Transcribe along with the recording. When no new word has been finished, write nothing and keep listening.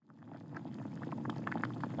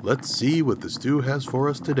Let's see what the stew has for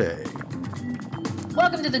us today.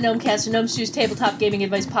 Welcome to the Gnomecast, a Gnome Stew's tabletop gaming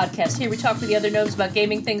advice podcast. Here we talk with the other gnomes about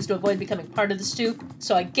gaming things to avoid becoming part of the stew,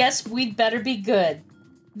 so I guess we'd better be good.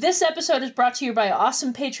 This episode is brought to you by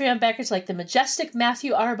awesome Patreon backers like the majestic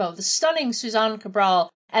Matthew Arbo, the stunning Suzanne Cabral,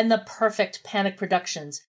 and the perfect Panic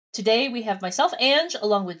Productions. Today we have myself, Ange,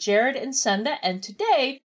 along with Jared and Senda, and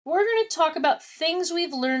today we're going to talk about things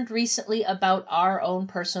we've learned recently about our own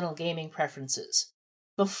personal gaming preferences.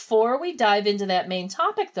 Before we dive into that main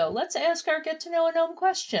topic, though, let's ask our get-to-know-a-gnome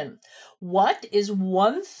question. What is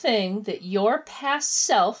one thing that your past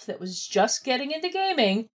self that was just getting into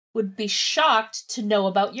gaming would be shocked to know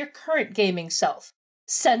about your current gaming self?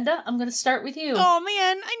 Senda, I'm going to start with you. Oh,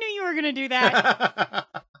 man, I knew you were going to do that.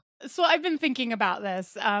 So I've been thinking about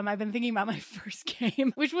this. I've been thinking about my first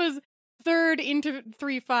game, which was third into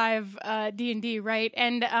 3.5 D&D, right?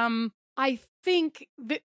 And I think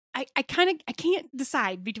that I can't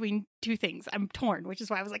decide between two things. I'm torn, which is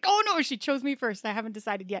why I was like, oh no, she chose me first. I haven't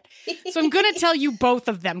decided yet. So I'm going to tell you both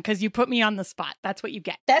of them because you put me on the spot. That's what you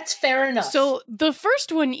get. That's fair enough. So the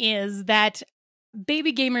first one is that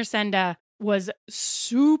baby gamer Senda was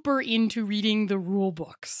super into reading the rule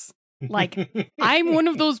books. Like, I'm one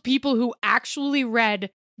of those people who actually read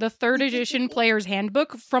the 3rd edition player's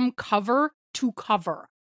handbook from cover to cover.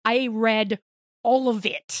 I read all of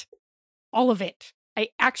it. All of it. I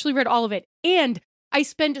actually read all of it. And I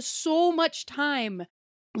spent so much time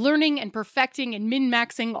learning and perfecting and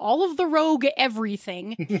min-maxing all of the rogue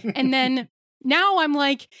everything. And then now I'm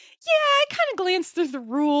like, yeah, I kind of glanced through the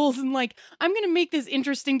rules and like, I'm going to make this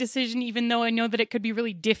interesting decision even though I know that it could be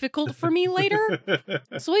really difficult for me later.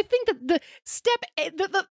 So I think that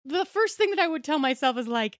the first thing that I would tell myself is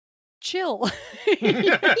like, chill.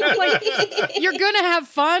 Like, you're gonna have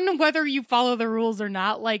fun whether you follow the rules or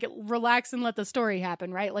not. Like, relax and let the story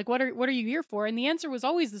happen, right? Like, what are you here for? And the answer was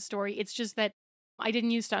always the story. It's just that I didn't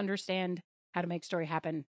used to understand how to make story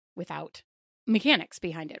happen without mechanics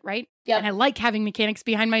behind it, right? Yeah. And I like having mechanics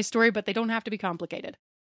behind my story, but they don't have to be complicated.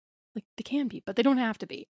 Like, they can be, but they don't have to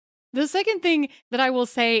be. The second thing that I will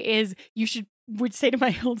say is would say to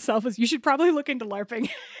my old self is you should probably look into LARPing.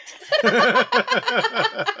 Why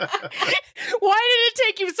did it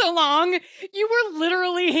take you so long? You were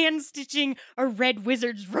literally hand stitching a red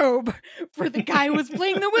wizard's robe for the guy who was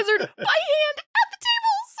playing the wizard by hand at the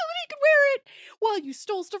table so that he could wear it while you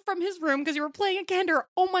stole stuff from his room because you were playing a Kender.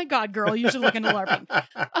 Oh my God, girl, you should look into LARPing.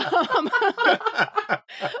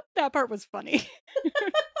 That part was funny.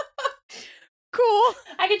 Cool.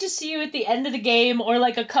 I could just see you at the end of the game or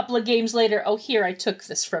like a couple of games later. Oh, here, I took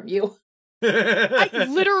this from you. I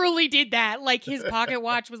literally did that. Like, his pocket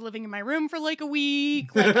watch was living in my room for like a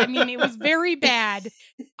week. Like, I mean, it was very bad.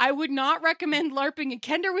 I would not recommend LARPing a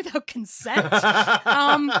Kender without consent.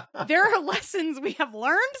 There are lessons we have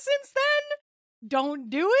learned since then. Don't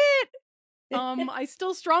do it. I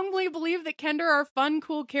still strongly believe that Kender are fun,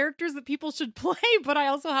 cool characters that people should play, but I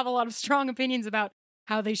also have a lot of strong opinions about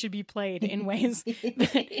how they should be played in ways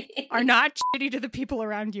that are not shitty to the people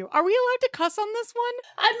around you. Are we allowed to cuss on this one?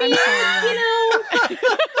 I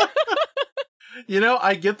mean, You know,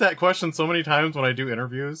 I get that question so many times when I do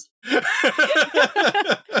interviews. I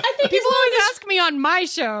think people always ask me on my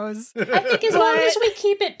shows. I think as long as we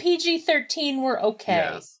keep it PG-13, we're okay.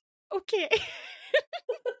 Yes. Okay.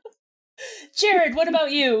 Jared, what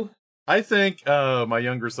about you? I think my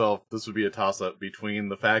younger self, this would be a toss-up between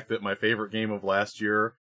the fact that my favorite game of last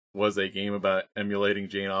year was a game about emulating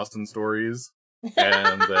Jane Austen stories,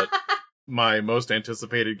 and that my most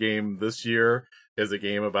anticipated game this year is a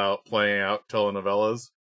game about playing out telenovelas.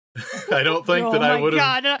 I don't think that I would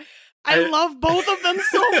have... God. I love both of them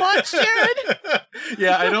so much, Jared!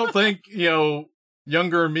 Yeah, I don't think,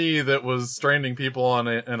 younger me that was stranding people on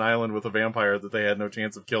an island with a vampire that they had no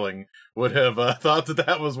chance of killing would have thought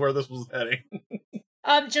that was where this was heading.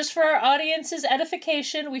 Just for our audience's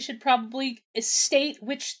edification, we should probably state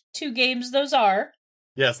which two games those are.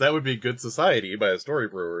 Yes, that would be Good Society by Story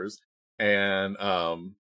Brewers, and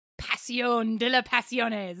Pasión de las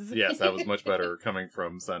Pasiones. Yes, that was much better coming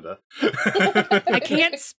from Senda. I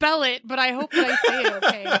can't spell it, but I hope that I say it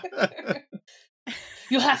okay.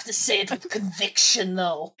 You have to say it with conviction,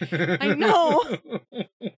 though. I know.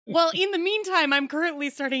 Well, in the meantime, I'm currently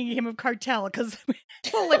starting a game of Cartel, because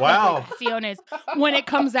Wow. When it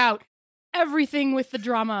comes out, everything with the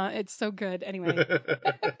drama, it's so good. Anyway.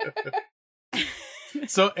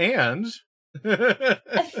 So, Ange.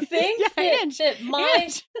 I think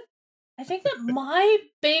I think that my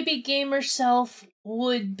baby gamer self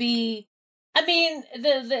would be... I mean,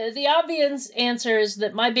 the obvious answer is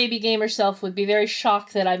that my baby gamer self would be very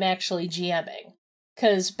shocked that I'm actually GMing.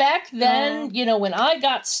 Because back then, when I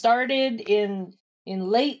got started in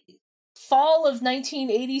late fall of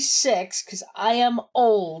 1986, because I am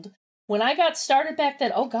old, when I got started back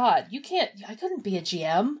then, oh God, I couldn't be a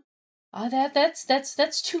GM.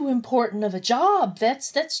 That's too important of a job.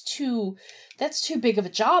 That's too big of a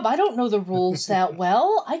job. I don't know the rules that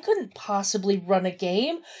well. I couldn't possibly run a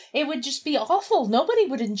game. It would just be awful. Nobody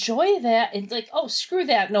would enjoy that. And like, oh, screw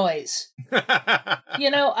that noise.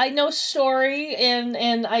 I know story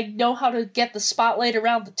and I know how to get the spotlight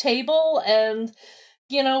around the table and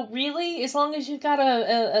really, as long as you've got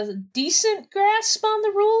a decent grasp on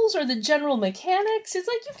the rules or the general mechanics, it's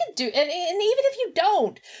like you can do, and even if you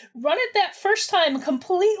don't, run it that first time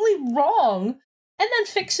completely wrong, and then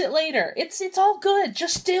fix it later. It's all good.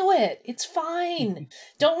 Just do it. It's fine.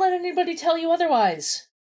 Don't let anybody tell you otherwise.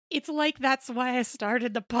 It's like that's why I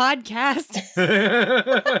started the podcast.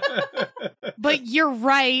 But you're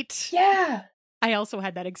right. Yeah. I also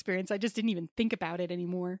had that experience. I just didn't even think about it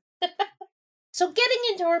anymore. So getting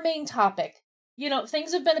into our main topic,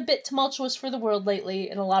 things have been a bit tumultuous for the world lately,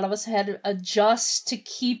 and a lot of us had to adjust to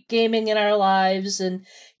keep gaming in our lives and,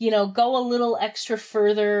 go a little extra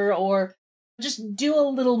further or just do a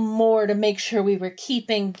little more to make sure we were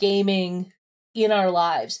keeping gaming in our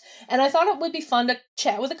lives. And I thought it would be fun to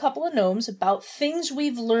chat with a couple of gnomes about things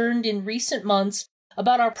we've learned in recent months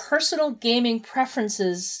about our personal gaming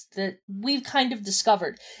preferences that we've kind of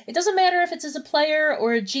discovered. It doesn't matter if it's as a player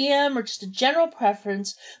or a GM or just a general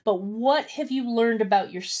preference, but what have you learned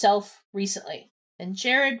about yourself recently? And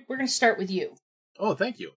Jared, we're going to start with you. Oh,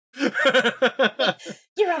 thank you. You're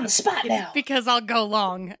on the spot now. Because I'll go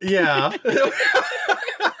long. Yeah.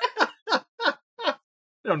 I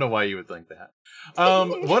don't know why you would think that.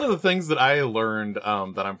 One of the things that I learned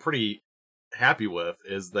that I'm pretty happy with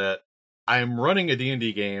is that I'm running a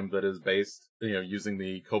D&D game that is based, using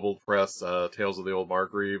the Kobold Press Tales of the Old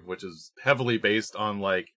Margrave, which is heavily based on,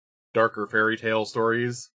 darker fairy tale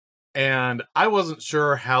stories. And I wasn't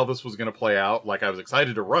sure how this was going to play out. I was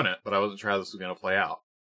excited to run it, but I wasn't sure how this was going to play out.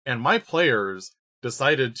 And my players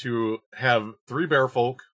decided to have 3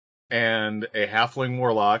 bearfolk and a halfling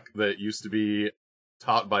warlock that used to be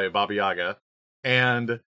taught by Baba Yaga.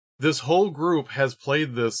 And this whole group has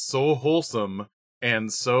played this so wholesome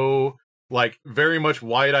and so very much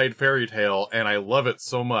wide-eyed fairy tale, and I love it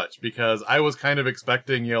so much, because I was kind of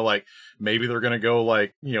expecting, maybe they're gonna go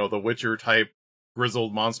the Witcher type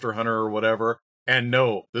grizzled monster hunter or whatever, and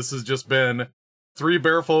no, this has just been 3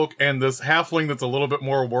 bearfolk and this halfling that's a little bit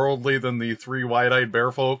more worldly than the 3 wide-eyed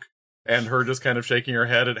bearfolk, and her just kind of shaking her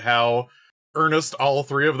head at how earnest all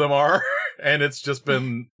 3 of them are, and it's just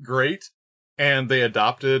been great. And they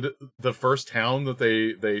adopted the first town that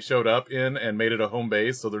they showed up in and made it a home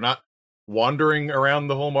base, so they're not wandering around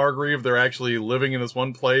the whole Margrave. They're actually living in this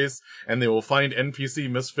one place, and they will find NPC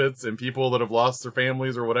misfits and people that have lost their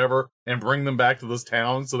families or whatever and bring them back to this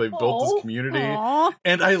town. So they've built this community. Aww.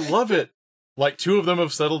 And I love it. 2 of them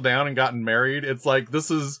have settled down and gotten married. It's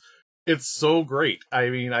it's so great. I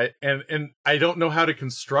mean, I don't know how to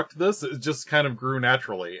construct this. It just kind of grew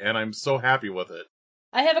naturally, and I'm so happy with it.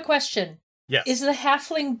 I have a question. Yes. Is the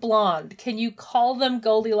halfling blonde? Can you call them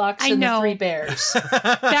Goldilocks and the 3 bears?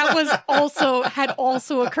 That had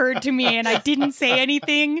also occurred to me, and I didn't say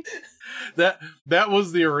anything. That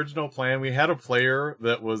was the original plan. We had a player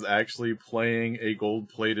that was actually playing a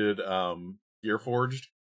gold-plated Gearforged,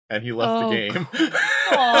 and he left the game.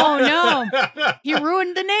 Oh no! He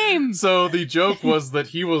ruined the name. So the joke was that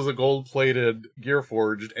he was a gold-plated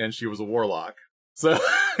Gearforged, and she was a warlock. So.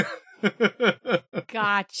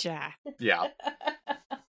 Gotcha. Yeah.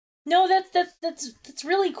 No, that's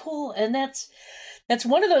really cool, and that's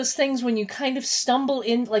one of those things when you kind of stumble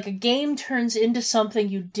in, a game turns into something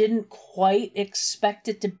you didn't quite expect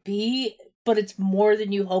it to be, but it's more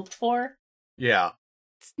than you hoped for. Yeah.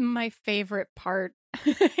 It's my favorite part.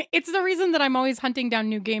 It's the reason that I'm always hunting down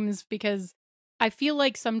new games, because I feel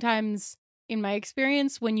like sometimes, in my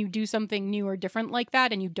experience, when you do something new or different like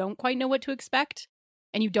that and you don't quite know what to expect,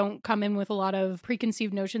 and you don't come in with a lot of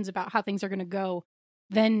preconceived notions about how things are going to go,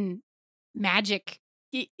 then magic,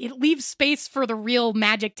 it leaves space for the real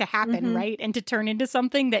magic to happen, right? And to turn into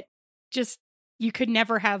something that just you could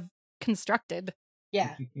never have constructed.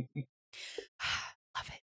 Yeah.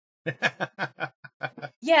 Love it.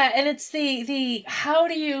 Yeah, and it's the how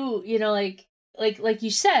do you, like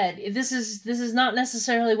you said, this is not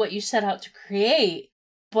necessarily what you set out to create,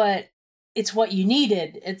 but it's what you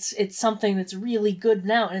needed. It's something that's really good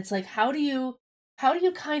now, and it's how do you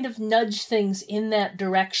kind of nudge things in that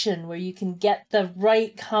direction where you can get the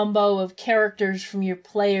right combo of characters from your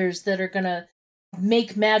players that are gonna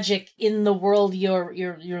make magic in the world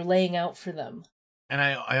you're laying out for them. And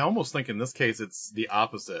I almost think in this case it's the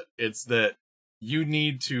opposite. It's that you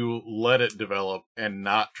need to let it develop and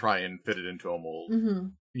not try and fit it into a mold. Mm-hmm.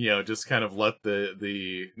 You know, just kind of let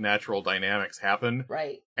the natural dynamics happen.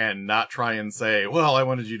 Right. And not try and say, well, I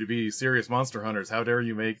wanted you to be serious monster hunters. How dare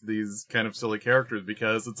you make these kind of silly characters?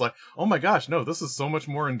 Because it's like, oh my gosh, no, this is so much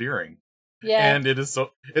more endearing. Yeah. And it's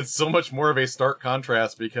so much more of a stark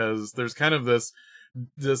contrast because there's kind of this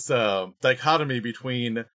dichotomy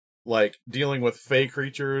between like dealing with fey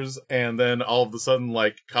creatures and then all of a sudden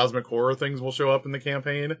like cosmic horror things will show up in the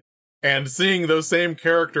campaign. And seeing those same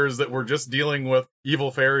characters that were just dealing with evil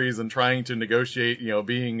fairies and trying to negotiate, you know,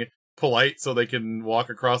 being polite so they can walk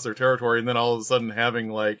across their territory, and then all of a sudden having,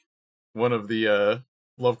 like, one of the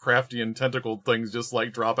Lovecraftian tentacled things just,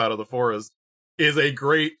 like, drop out of the forest is a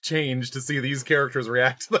great change to see these characters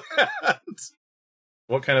react to that.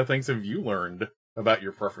 What kind of things have you learned about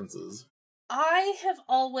your preferences? I have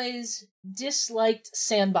always disliked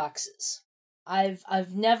sandboxes.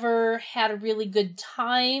 I've never had a really good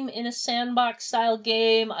time in a sandbox style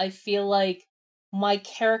game. I feel like my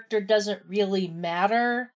character doesn't really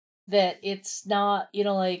matter, that it's not, you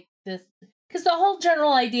know, like this, because the whole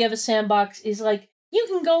general idea of a sandbox is like you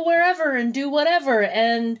can go wherever and do whatever,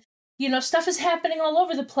 and you know, stuff is happening all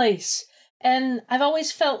over the place. And I've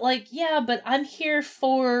always felt like, yeah, but I'm here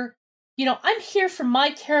for, you know, I'm here for my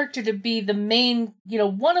character to be the main, you know,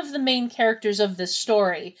 one of the main characters of this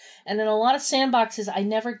story. And in a lot of sandboxes, I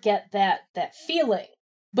never get that feeling.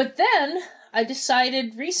 But then I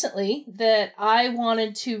decided recently that I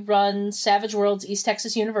wanted to run Savage Worlds East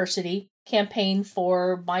Texas University campaign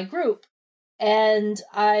for my group. And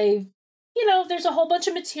you know, there's a whole bunch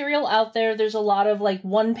of material out there. There's a lot of like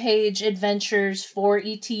one-page adventures for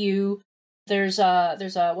ETU. There's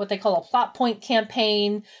a what they call a plot point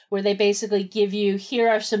campaign where they basically give you, here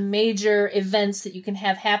are some major events that you can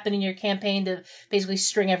have happen in your campaign to basically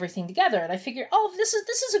string everything together. And I figure, oh, this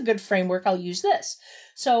is a good framework. I'll use this.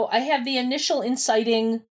 So I have the initial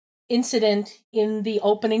inciting incident in the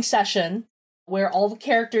opening session where all the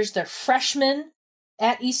characters, they're freshmen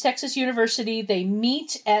at East Texas University. They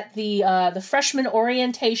meet at the freshman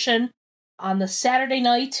orientation. On the Saturday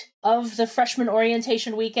night of the freshman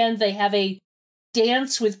orientation weekend, they have a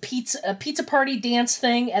dance with a pizza party dance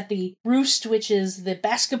thing at the Roost, which is the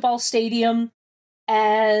basketball stadium.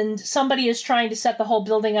 And somebody is trying to set the whole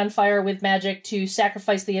building on fire with magic to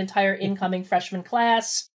sacrifice the entire incoming freshman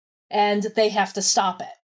class. And they have to stop it.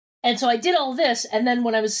 And so I did all this. And then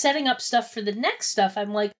when I was setting up stuff for the next stuff,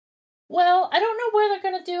 I'm like, well, I don't know where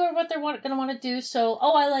they're going to do or what they're going to want to do, so,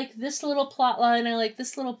 I like this little plot line, I like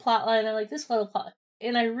this little plot line, I like this little plot.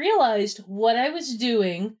 And I realized what I was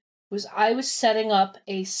doing was I was setting up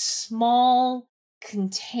a small,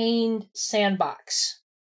 contained sandbox.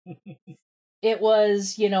 It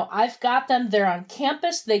was, you know, I've got them, they're on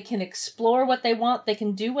campus, they can explore what they want, they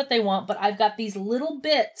can do what they want, but I've got these little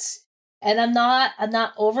bits, and I'm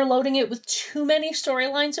not overloading it with too many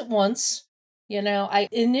storylines at once. You know, I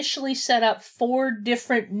initially set up 4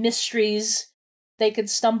 different mysteries they could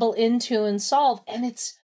stumble into and solve, and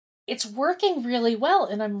it's working really well.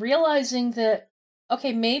 And I'm realizing that,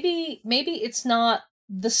 okay, maybe it's not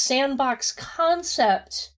the sandbox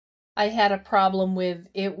concept I had a problem with.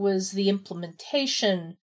 It was the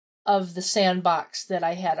implementation of the sandbox that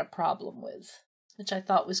I had a problem with, which I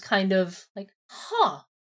thought was kind of like,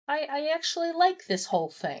 I actually like this whole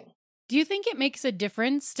thing. Do you think it makes a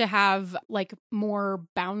difference to have like more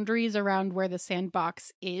boundaries around where the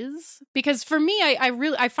sandbox is? Because for me,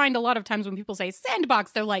 I find a lot of times when people say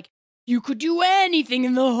sandbox, they're like, you could do anything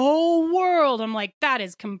in the whole world. I'm like, that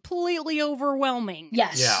is completely overwhelming.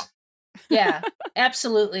 Yes. Yeah. Yeah,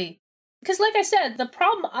 absolutely. Because like I said, the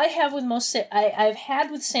problem I have with I've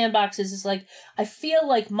had with sandboxes is like, I feel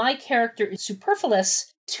like my character is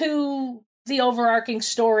superfluous to the overarching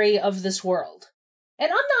story of this world. And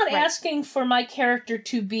I'm not asking for my character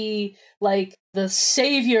to be like the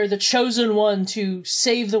savior, the chosen one to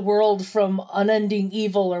save the world from unending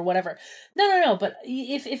evil or whatever. No. But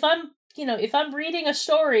if I'm reading a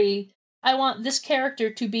story, I want this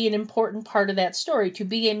character to be an important part of that story, to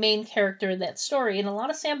be a main character in that story. In a lot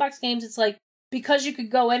of sandbox games, it's like, because you could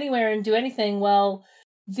go anywhere and do anything, well,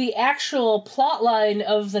 the actual plot line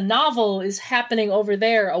of the novel is happening over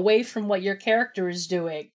there, away from what your character is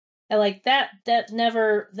doing. And like that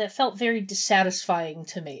felt very dissatisfying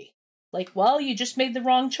to me. Like, well, you just made the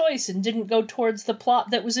wrong choice and didn't go towards the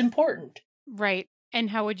plot that was important. Right.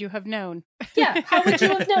 And how would you have known? Yeah, how would you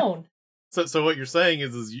have known? So what you're saying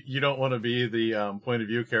is you don't want to be the point of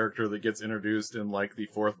view character that gets introduced in like the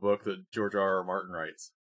 4th book that George R.R. Martin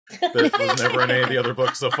writes. That was never in any of the other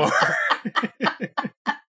books so far.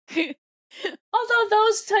 Although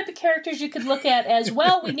those type of characters you could look at as,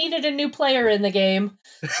 well, we needed a new player in the game.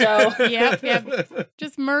 So Yep.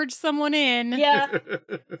 Just merge someone in. yeah.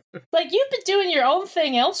 Like, you've been doing your own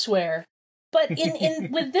thing elsewhere. But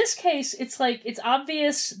in with this case, it's like, it's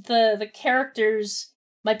obvious the characters,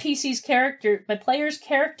 my players'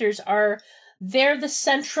 characters they're the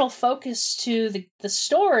central focus to the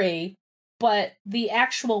story, but the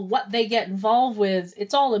actual what they get involved with,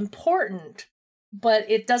 it's all important.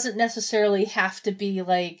 But it doesn't necessarily have to be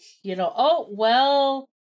like, oh, well,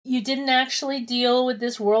 you didn't actually deal with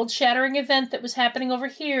this world-shattering event that was happening over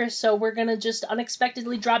here, so we're gonna just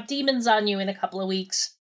unexpectedly drop demons on you in a couple of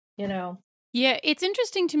weeks, Yeah, it's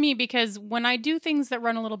interesting to me because when I do things that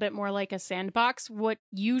run a little bit more like a sandbox, what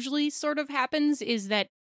usually sort of happens is that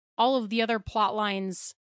all of the other plot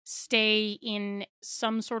lines stay in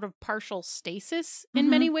some sort of partial stasis in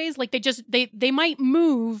many ways. Like, they might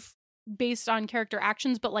move based on character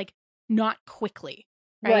actions, but like not quickly,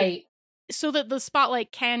 right? So that the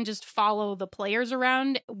spotlight can just follow the players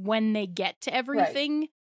around when they get to everything. Right.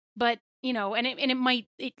 But and it might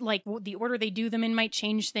like the order they do them in might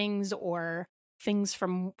change things, or things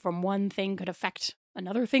from one thing could affect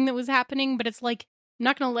another thing that was happening. But it's like, I'm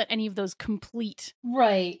not going to let any of those complete,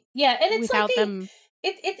 right? Yeah, and it's without like them.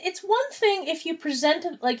 It's one thing if you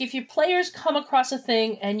present, like, if your players come across a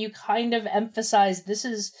thing and you kind of emphasize this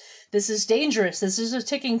is dangerous, this is a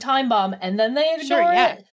ticking time bomb, and then they ignore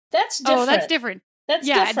it. That's different. Oh, that's different. That's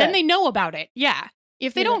different. Then they know about it. Yeah,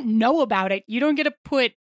 if they don't know about it, you don't get to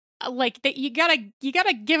put you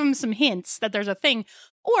gotta give them some hints that there's a thing.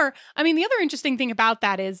 Or, I mean, the other interesting thing about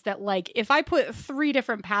that is that, like, if I put 3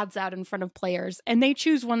 different paths out in front of players and they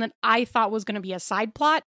choose one that I thought was going to be a side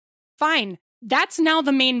plot, fine. That's now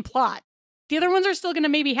the main plot. The other ones are still going to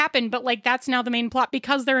maybe happen, but like, that's now the main plot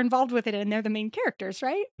because they're involved with it and they're the main characters,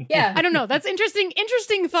 right? Yeah. I don't know. That's interesting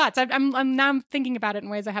thoughts. I'm now thinking about it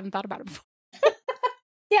in ways I haven't thought about it before.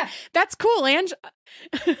 Yeah. That's cool, Ange.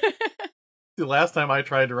 The last time I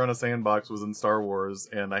tried to run a sandbox was in Star Wars,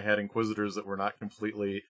 and I had Inquisitors that were not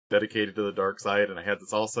completely dedicated to the dark side, and I had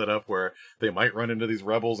this all set up where they might run into these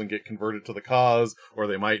rebels and get converted to the cause, or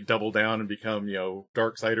they might double down and become,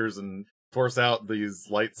 Darksiders and force out these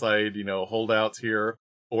light side, holdouts here,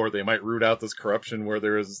 or they might root out this corruption where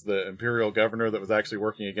there is the Imperial governor that was actually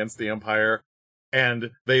working against the Empire.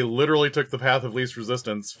 And they literally took the path of least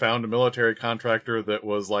resistance, found a military contractor that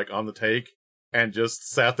was like on the take, and just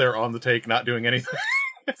sat there on the take, not doing anything.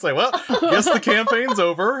 It's like, well, guess the campaign's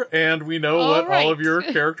over, and we know what all of your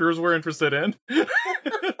characters were interested in.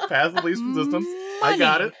 Path of least resistance. Money. I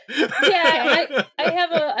got it. Yeah, I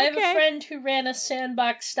have a friend who ran a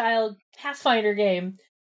sandbox-style Pathfinder game,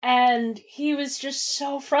 and he was just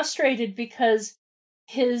so frustrated because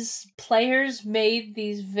his players made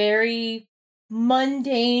these very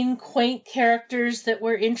mundane, quaint characters that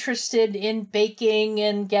were interested in baking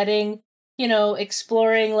and getting,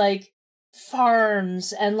 exploring, like,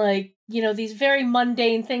 farms and, like, these very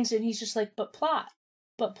mundane things, and he's just like, but plot,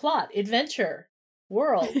 adventure,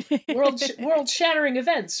 world shattering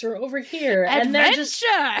events are over here. And they're just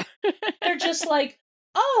like,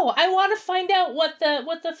 oh, I want to find out what the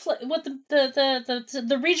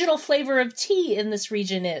regional flavor of tea in this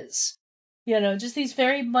region is. Just these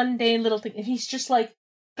very mundane little things. And he's just like,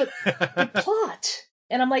 but the plot.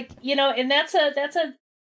 And I'm like, and that's a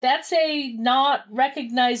not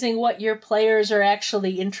recognizing what your players are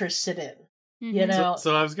actually interested in. Mm-hmm.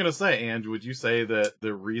 So I was going to say, Ange, would you say that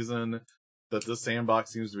the reason that this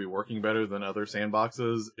sandbox seems to be working better than other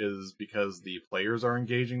sandboxes is because the players are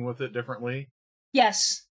engaging with it differently?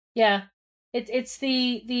 Yes. Yeah. It's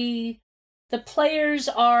the players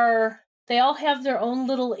they all have their own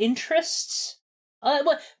little interests.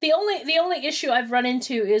 Well, the only issue I've run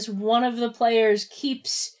into is one of the players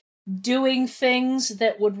keeps doing things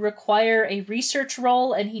that would require a research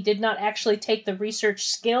roll, and he did not actually take the research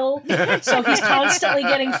skill, so he's constantly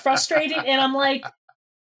getting frustrated, and I'm like,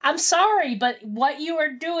 I'm sorry, but what you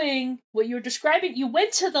are doing, what you're describing, you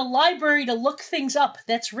went to the library to look things up.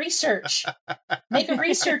 That's research. Make a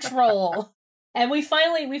research roll. And we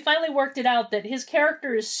finally worked it out that his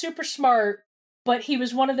character is super smart, but he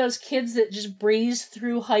was one of those kids that just breezed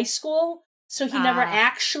through high school, so he never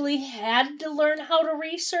actually had to learn how to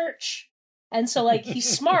research. And so, like, he's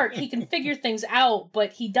smart, he can figure things out,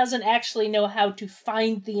 but he doesn't actually know how to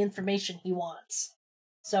find the information he wants.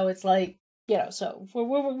 So it's like, so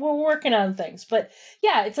we're working on things. But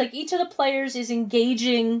yeah, it's like each of the players is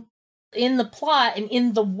engaging in the plot and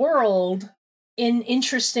in the world in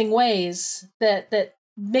interesting ways that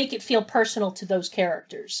make it feel personal to those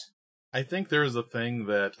characters. I think there's a thing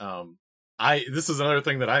that this is another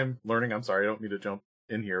thing that I'm learning. I'm sorry, I don't mean to jump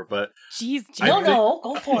in here, but Jeez,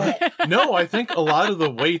 Go for it. no, I think a lot of the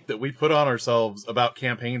weight that we put on ourselves about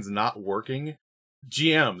campaigns not working,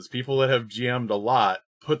 GMs, people that have GM'd a lot,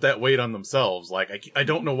 put that weight on themselves. Like, I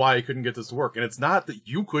don't know why I couldn't get this to work. And it's not that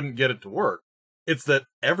you couldn't get it to work. It's that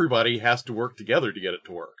everybody has to work together to get it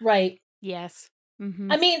to work. Right. Yes.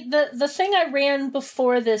 Mm-hmm. I mean, the thing I ran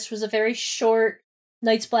before this was a very short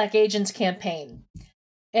Night's Black Agents campaign.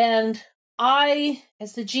 And I,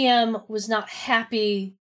 as the GM, was not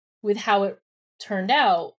happy with how it turned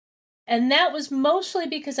out. And that was mostly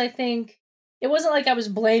because I think it wasn't like I was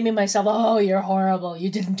blaming myself, oh, you're horrible, you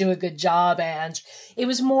didn't do a good job, Ange. It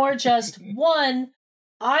was more just, one,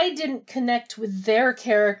 I didn't connect with their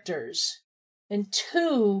characters. And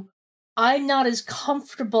two, I'm not as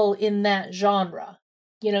comfortable in that genre.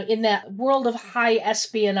 You know, in that world of high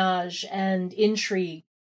espionage and intrigue,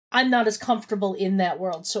 I'm not as comfortable in that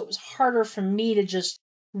world. So it was harder for me to just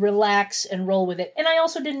relax and roll with it. And I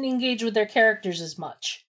also didn't engage with their characters as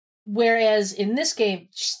much. Whereas in this game,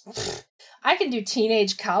 I can do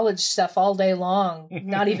teenage college stuff all day long,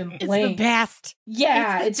 not even blink. It's the best.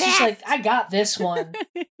 Yeah, it's just like, I got this one.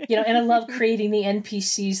 You know, and I love creating the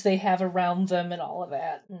NPCs they have around them and all of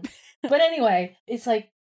that. But anyway, it's like,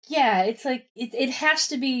 yeah, it's like, it has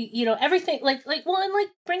to be, you know, everything, like, and like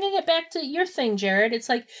bringing it back to your thing, Jared, it's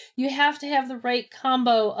like, you have to have the right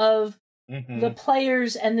combo of the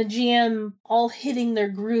players and the GM all hitting their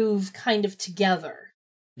groove kind of together.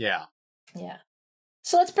 Yeah. Yeah.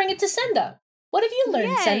 So let's bring it to Senda. What have you learned,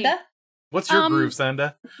 Yay. Senda? What's your groove,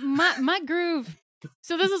 Senda? My groove.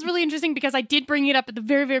 So this is really interesting because I did bring it up at the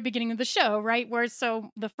very, very beginning of the show, right? So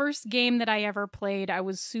the first game that I ever played, I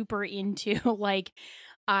was super into. Like,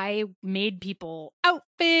 I made people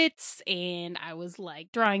outfits and I was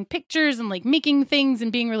like drawing pictures and like making things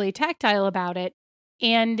and being really tactile about it.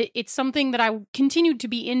 And it's something that I continued to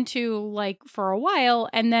be into like for a while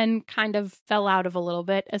and then kind of fell out of a little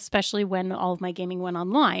bit, especially when all of my gaming went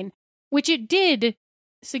online, which it did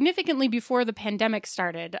significantly before the pandemic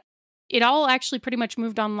started. It all actually pretty much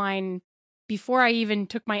moved online before I even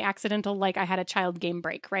took my accidental, like, I had a child game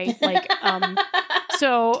break, right? Like,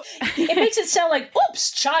 so it makes it sound like,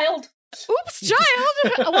 oops, child. Oops,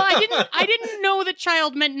 child. Well, I didn't know that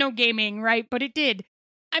child meant no gaming, right? But it did.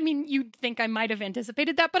 I mean, you'd think I might have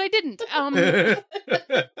anticipated that, but I didn't.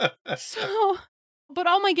 But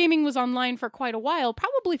all my gaming was online for quite a while,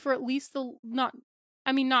 probably for at least not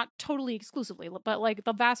totally exclusively, but like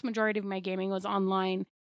the vast majority of my gaming was online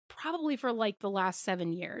probably for like the last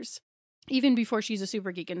 7 years, even before She's a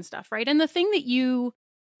Super Geek and stuff, right? And the thing that you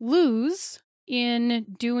lose in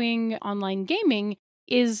doing online gaming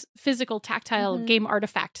is physical, tactile game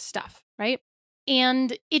artifact stuff, right?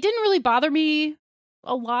 And it didn't really bother me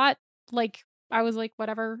a lot. Like, I was like,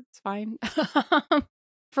 whatever, it's fine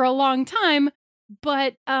for a long time.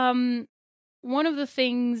 But one of the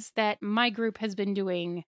things that my group has been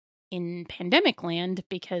doing in pandemic land,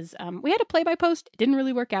 because we had a play-by-post, it didn't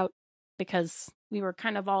really work out because we were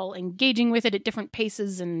kind of all engaging with it at different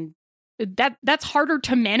paces, and that's harder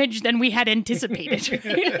to manage than we had anticipated.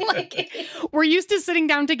 Right? Like, we're used to sitting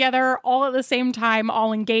down together all at the same time,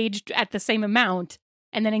 all engaged at the same amount,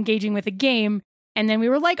 and then engaging with a game. And then we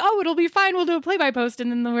were like, oh, it'll be fine, we'll do a play-by-post.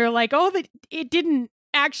 And then we were like, oh, it didn't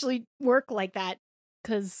actually work like that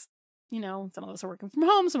because, you know, some of us are working from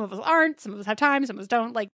home, some of us aren't, some of us have time, some of us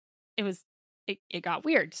don't. Like, it got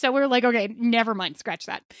weird. So we were like, okay, never mind, scratch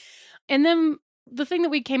that. And then the thing that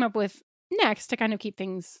we came up with next to kind of keep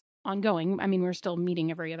things ongoing, I mean, we're still meeting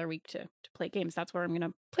every other week to play games. That's where I'm going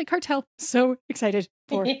to play Cartel. So excited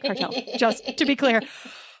for Cartel, just to be clear.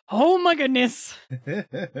 Oh my goodness.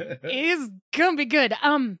 It's gonna be good.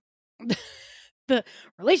 The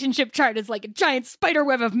relationship chart is like a giant spider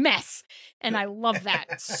web of mess. And I love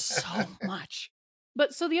that so much.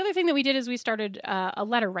 But so the other thing that we did is we started a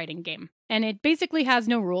letter writing game. And it basically has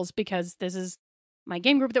no rules because this is my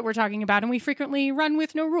game group that we're talking about. And we frequently run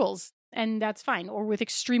with no rules. And that's fine. Or with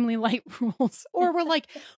extremely light rules. Or we're like,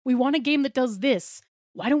 we want a game that does this.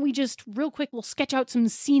 Why don't we just real quick, we'll sketch out some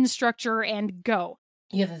scene structure and go.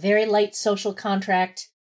 You have a very light social contract,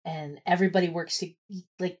 and everybody works to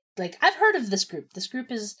like I've heard of this group. This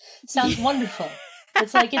group sounds wonderful.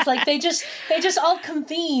 It's like they just all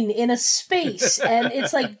convene in a space, and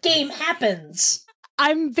it's like game happens.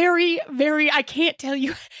 I'm very, very, I can't tell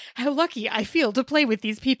you how lucky I feel to play with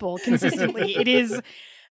these people consistently. It is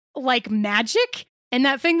like magic. And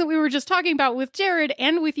that thing that we were just talking about with Jared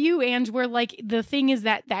and with you, Ange, where like the thing is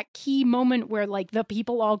that key moment where like the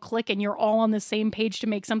people all click and you're all on the same page to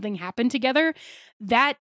make something happen together,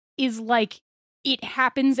 that is like, it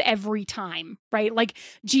happens every time, right? Like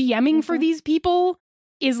GMing for these people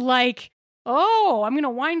is like oh, I'm going to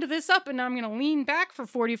wind this up and I'm going to lean back for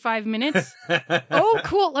 45 minutes. Oh,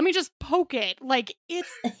 cool. Let me just poke it. Like, it's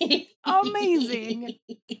amazing.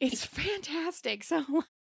 It's fantastic. So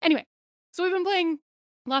anyway, so we've been playing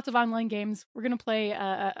lots of online games. We're going to play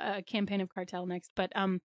a campaign of Cartel next. But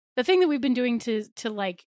the thing that we've been doing to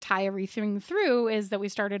like tie everything through is that we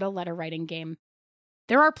started a letter writing game.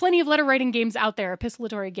 There are plenty of letter writing games out there,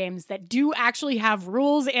 epistolatory games, that do actually have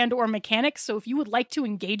rules and or mechanics. So if you would like to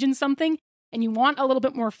engage in something and you want a little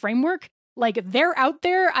bit more framework, like, they're out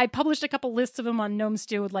there. I published a couple lists of them on Gnome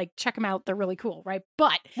Stew. Like, check them out. They're really cool, right?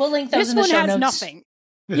 But we'll link those this in the one show has notes. nothing.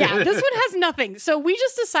 Yeah, this one has nothing. So we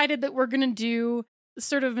just decided that we're going to do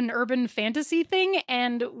sort of an urban fantasy thing,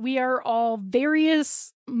 and we are all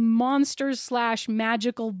various monsters /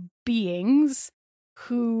 magical beings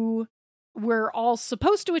who were all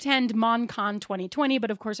supposed to attend MonCon 2020, but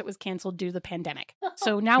of course it was canceled due to the pandemic.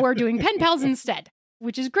 So now we're doing pen pals instead,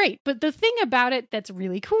 which is great. But the thing about it that's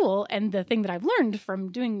really cool, and the thing that I've learned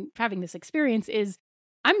from having this experience, is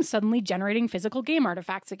I'm suddenly generating physical game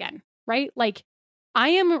artifacts again, right? Like, I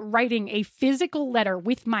am writing a physical letter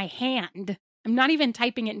with my hand. I'm not even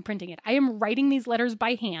typing it and printing it. I am writing these letters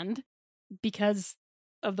by hand because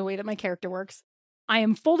of the way that my character works. I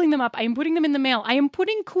am folding them up. I am putting them in the mail. I am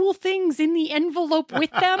putting cool things in the envelope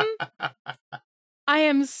with them. I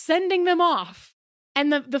am sending them off.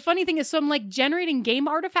 And the funny thing is, so I'm like generating game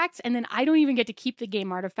artifacts, and then I don't even get to keep the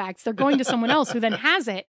game artifacts. They're going to someone else who then has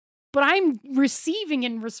it. But I'm receiving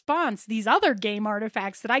in response these other game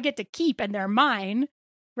artifacts that I get to keep, and they're mine,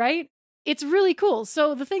 right? It's really cool.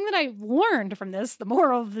 So the thing that I've learned from this, the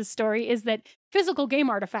moral of this story, is that physical game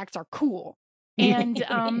artifacts are cool. And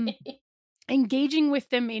engaging with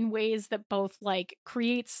them in ways that both like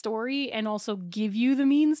create story and also give you the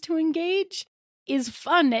means to engage is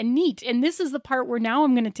fun and neat. And this is the part where now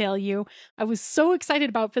I'm going to tell you, I was so excited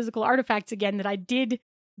about physical artifacts again that I did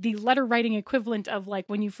the letter writing equivalent of like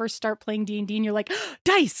when you first start playing D&D and you're like,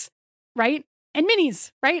 dice, right? And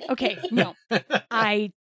minis, right? Okay, no.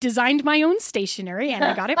 I designed my own stationery and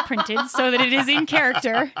I got it printed so that it is in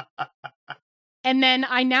character. And then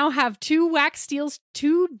I now have two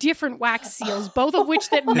different wax seals, both of which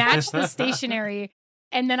that match the stationery.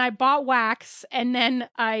 And then I bought wax, and then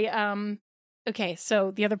okay, so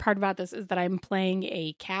the other part about this is that I'm playing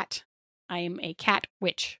a cat. I am a cat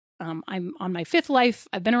witch. I'm on my 5th life.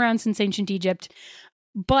 I've been around since ancient Egypt,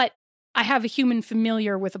 but I have a human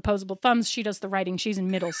familiar with opposable thumbs. She does the writing. She's in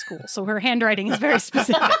middle school, so her handwriting is very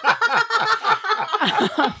specific.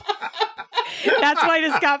 That's why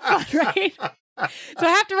this got fun, right? So I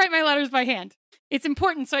have to write my letters by hand. It's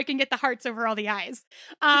important so I can get the hearts over all the eyes.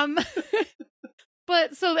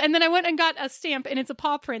 But so, and then I went and got a stamp, and it's a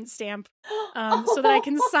paw print stamp, so that I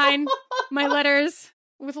can sign my letters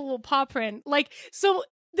with a little paw print. Like, so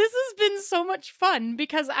this has been so much fun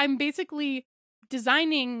because I'm basically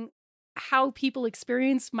designing how people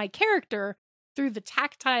experience my character through the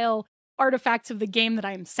tactile artifacts of the game that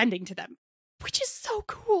I am sending to them, which is so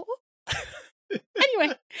cool.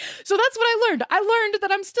 Anyway, so that's what I learned. I learned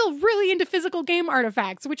that I'm still really into physical game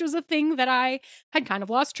artifacts, which was a thing that I had kind of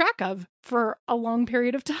lost track of for a long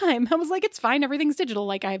period of time. I was like, it's fine. Everything's digital.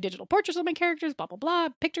 Like, I have digital portraits of my characters, blah, blah, blah,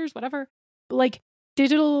 pictures, whatever. But like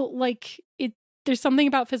digital, like there's something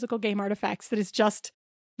about physical game artifacts that is just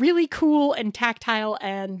really cool and tactile,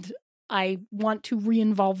 and I want to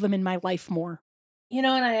re-involve them in my life more. You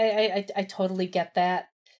know, and I totally get that.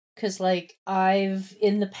 Because, like, I've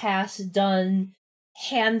in the past done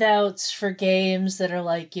handouts for games that are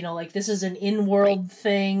like, you know, like this is an in-world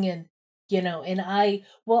thing, and, you know, and I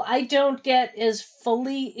don't get as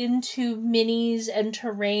fully into minis and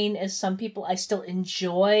terrain as some people. I still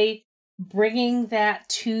enjoy bringing that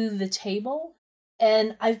to the table,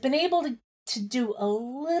 and I've been able to do a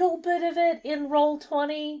little bit of it in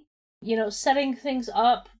Roll20, you know, setting things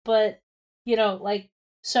up, but, you know, like,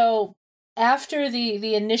 so after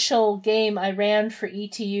the initial game I ran for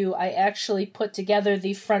ETU, I actually put together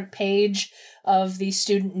the front page of the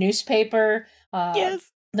student newspaper, Yes.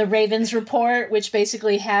 The Ravens Report, which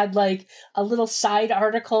basically had like a little side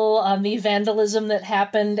article on the vandalism that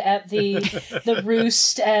happened at the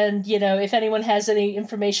Roost, and, you know, if anyone has any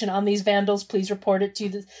information on these vandals, please report it to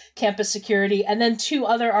the campus security. And then 2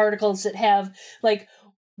 other articles that have, like,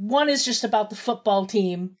 one is just about the football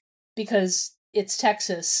team because it's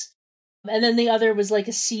Texas. And then the other was like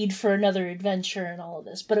a seed for another adventure and all of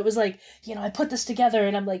this. But it was like, you know, I put this together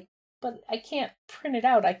and I'm like, but I can't print it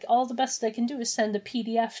out. All the best I can do is send a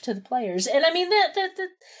PDF to the players. And I mean,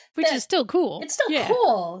 Which is still cool. It's still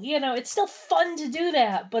cool. You know, it's still fun to do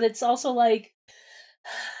that. But it's also like,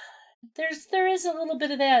 there is a little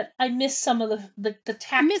bit of that. I miss some of the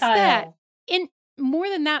tactile. I miss that. in more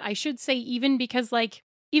than that, I should say, even because like,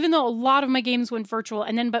 even though a lot of my games went virtual,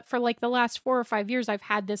 and then, but for like the last 4 or 5 years, I've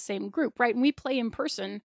had this same group, right? And we play in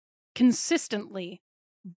person consistently,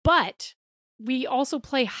 but we also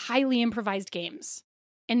play highly improvised games.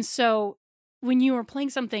 And so when you are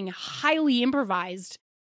playing something highly improvised,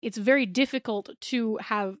 it's very difficult to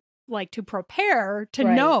have, like, to prepare to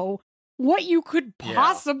know what you could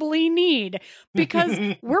possibly need, because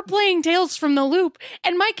we're playing Tales from the Loop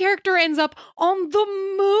and my character ends up on the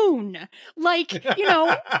moon. Like, you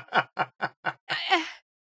know,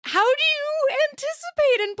 how do you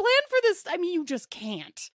anticipate and plan for this? I mean, you just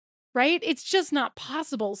can't, right? It's just not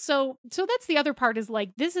possible. So that's the other part, is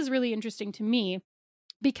like, this is really interesting to me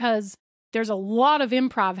because there's a lot of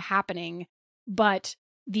improv happening, but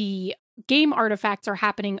the game artifacts are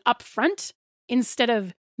happening up front instead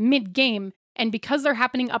of mid-game, and because they're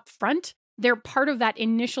happening up front, they're part of that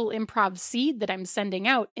initial improv seed that I'm sending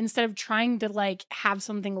out, instead of trying to like have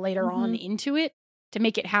something later on into it to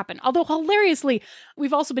make it happen. Although hilariously,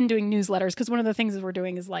 we've also been doing newsletters, because one of the things that we're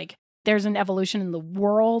doing is like, there's an evolution in the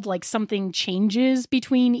world, like something changes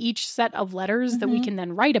between each set of letters that we can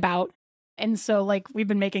then write about. And so like we've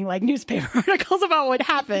been making like newspaper articles about what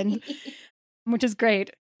happened, which is great.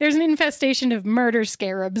 There's an infestation of murder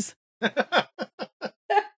scarabs.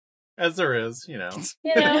 As there is, you know.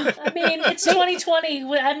 You know, I mean, it's 2020.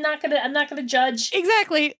 I'm not gonna judge.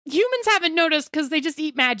 Exactly. Humans haven't noticed because they just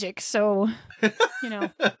eat magic, so you know,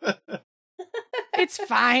 it's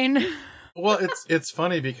fine. Well, it's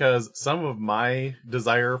funny because some of my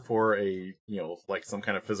desire for a, you know, like some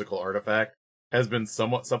kind of physical artifact has been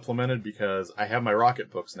somewhat supplemented because I have my rocket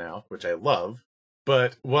books now, which I love.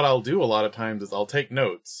 But what I'll do a lot of times is I'll take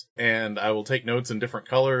notes, and I will take notes in different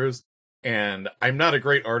colors. And I'm not a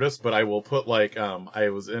great artist, but I will put like, I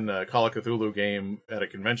was in a Call of Cthulhu game at a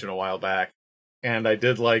convention a while back, and I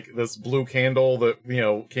did like this blue candle that, you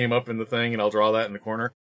know, came up in the thing, and I'll draw that in the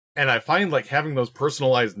corner. And I find like having those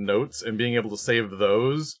personalized notes and being able to save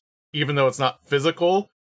those, even though it's not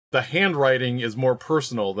physical, the handwriting is more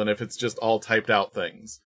personal than if it's just all typed out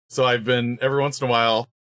things. So I've been, every once in a while,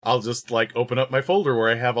 I'll just like open up my folder where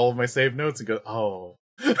I have all of my saved notes and go, oh.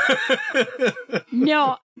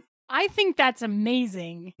 No, I think that's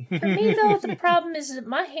amazing. For me, though, the problem is that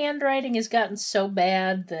my handwriting has gotten so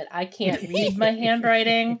bad that I can't read my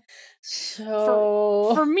handwriting.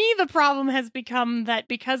 So for me, the problem has become that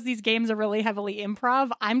because these games are really heavily improv,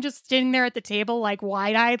 I'm just sitting there at the table, like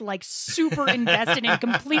wide-eyed, like super invested and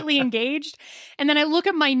completely engaged. And then I look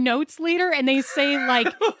at my notes later and they say like,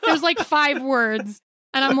 there's like 5 words.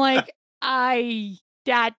 And I'm like,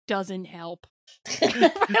 that doesn't help. Like,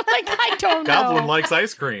 I don't know. Goblin likes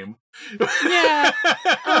ice cream. Yeah.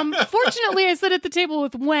 Fortunately, I sit at the table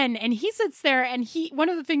with Wen, and he sits there, and one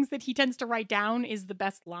of the things that he tends to write down is the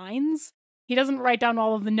best lines. He doesn't write down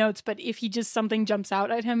all of the notes, but if he just something jumps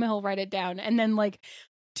out at him, he'll write it down. And then like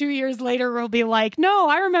 2 years later, we'll be like, no,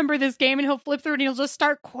 I remember this game, and he'll flip through and he'll just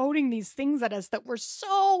start quoting these things at us that were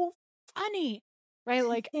so funny. Right?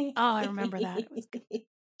 Like, oh, I remember that. It was good.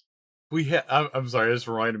 I'm sorry, it just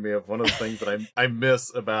reminded me of one of the things that I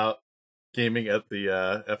miss about gaming at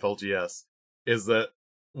the FLGS is that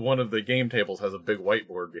one of the game tables has a big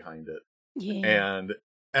whiteboard behind it. Yeah. And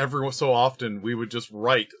every so often we would just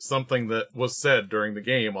write something that was said during the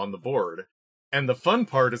game on the board. And the fun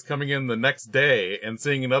part is coming in the next day and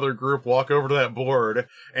seeing another group walk over to that board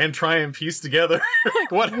and try and piece together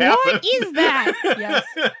what happened. What is that? Yes.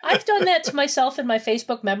 I've done that to myself in my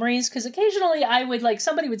Facebook memories, because occasionally I would like,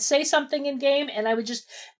 somebody would say something in game and I would just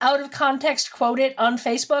out of context quote it on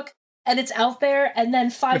Facebook, and it's out there, and then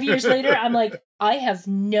 5 years later I'm like, I have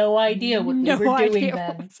no idea what we were doing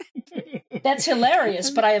then. That's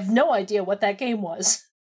hilarious, but I have no idea what that game was.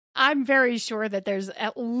 I'm very sure that there's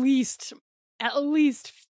at least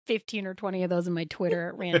 15 or 20 of those in my Twitter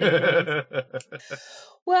at random.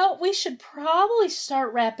 Well, we should probably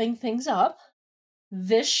start wrapping things up.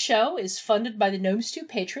 This show is funded by the Gnome Stew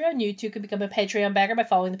Patreon. You too can become a Patreon backer by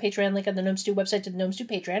following the Patreon link on the Gnome Stew website to the Gnome Stew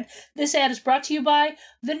Patreon. This ad is brought to you by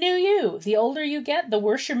The New You. The older you get, the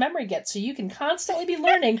worse your memory gets, so you can constantly be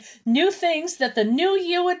learning new things that the new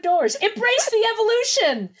you adores. Embrace the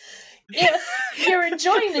evolution! If you're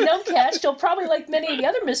enjoying the Gnomecast, you'll probably like many of the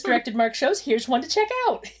other Misdirected Mark shows. Here's one to check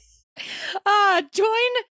out.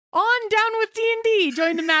 Join on Down with D&D.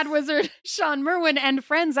 Join the Mad Wizard, Sean Merwin, and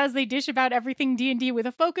friends as they dish about everything D&D with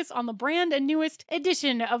a focus on the brand and newest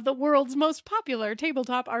edition of the world's most popular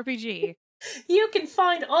tabletop RPG. You can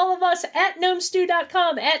find all of us at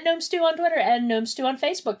gnomestew.com, at gnomestew on Twitter, and gnomestew on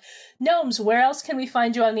Facebook. Gnomes, where else can we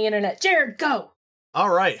find you on the internet? Jared, go! All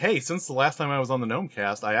right. Hey, since the last time I was on the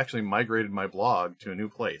Gnomecast, I actually migrated my blog to a new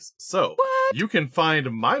place. So What? you can find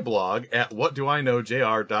my blog at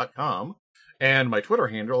whatdoiknowjr.com, and my Twitter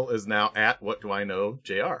handle is now at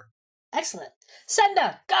whatdoiknowjr. Excellent.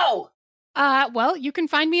 Senda, go! Well, you can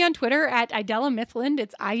find me on Twitter at Idella Mithlund.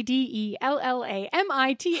 It's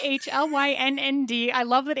IDELLAMITHLYNND. I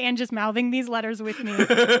love that Anne just mouthing these letters with me.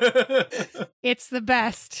 It's the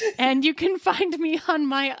best. And you can find me on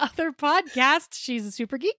my other podcast, She's a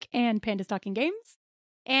Super Geek and Pandas Talking Games.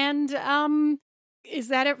 And is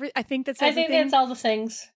that every? I think that's everything. I think that's all the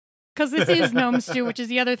things. Because this is Gnome Stew, which is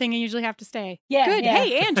the other thing I usually have to stay. Yeah, Good. yeah.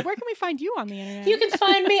 Hey, Ange, where can we find you on the internet? You can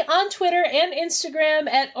find me on Twitter and Instagram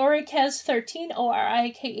at Orikes13,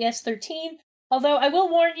 ORIKES 13. Although I will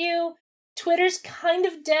warn you, Twitter's kind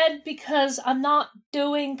of dead because I'm not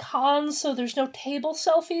doing cons, so there's no table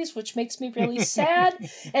selfies, which makes me really sad.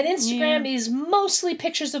 And Instagram is mostly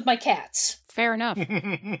pictures of my cats. Fair enough.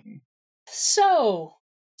 So,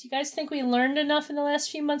 do you guys think we learned enough in the last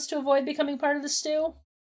few months to avoid becoming part of the stew?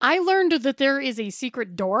 I learned that there is a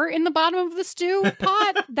secret door in the bottom of the stew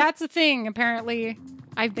pot. That's a thing, apparently,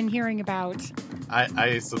 I've been hearing about.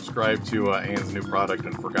 I subscribed to Anne's new product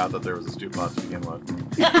and forgot that there was a stew pot to begin with.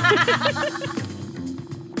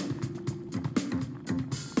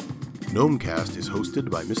 Gnomecast is hosted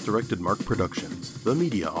by Misdirected Mark Productions, the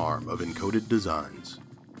media arm of Encoded Designs.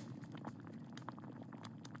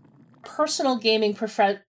 Personal gaming